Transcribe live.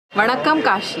Vanakkam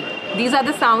Kashi. These are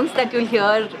the sounds that you'll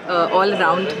hear all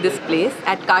around this place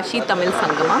at Kashi Tamil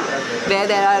Sangama, where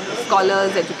there are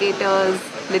scholars, educators,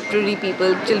 literary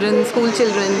people, children, school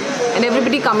children, and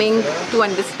everybody coming to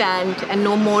understand and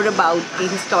know more about the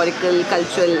historical,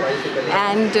 cultural,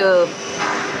 and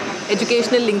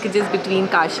educational linkages between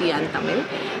Kashi and Tamil.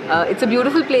 It's a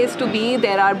beautiful place to be.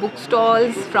 There are book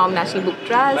stalls from National Book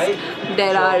Trust.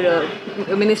 There are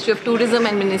Ministry of Tourism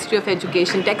and Ministry of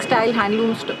Education textile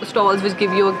handloom stalls, which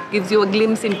gives you a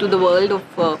glimpse into the world of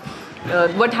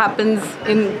what happens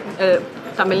in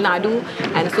Tamil Nadu,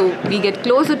 and so we get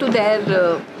closer to their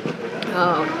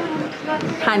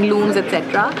handlooms,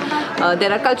 etc.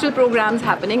 There are cultural programs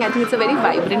happening. I think it's a very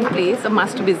vibrant place, a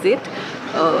must visit.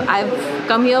 I've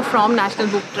come here from National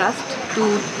Book Trust to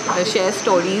share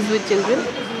stories with children.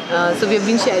 So we've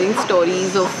been sharing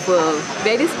stories of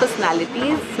various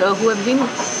personalities who have been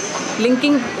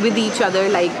linking with each other,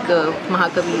 like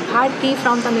Mahakavi Bharti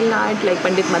from Tamil Nadu, like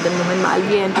Pandit Madan Mohan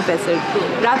Malviya and Professor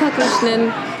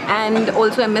Radhakrishnan, and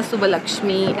also MS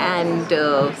Subbalakshmi and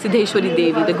Siddheshwari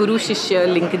Devi, the Guru Shishya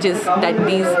linkages that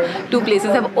these two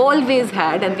places have always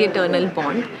had, and the eternal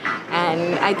bond.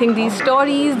 And I think these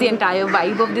stories, the entire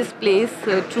vibe of this place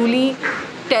truly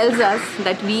tells us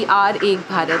that we are Ek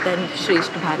Bharat and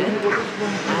Shresht Bharat,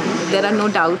 and there are no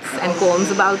doubts and qualms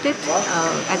about it.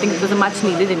 I think it was a much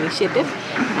needed initiative,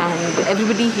 and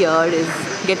everybody here is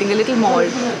getting a little more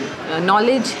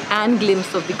knowledge and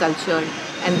glimpse of the culture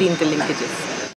and the interlinkages.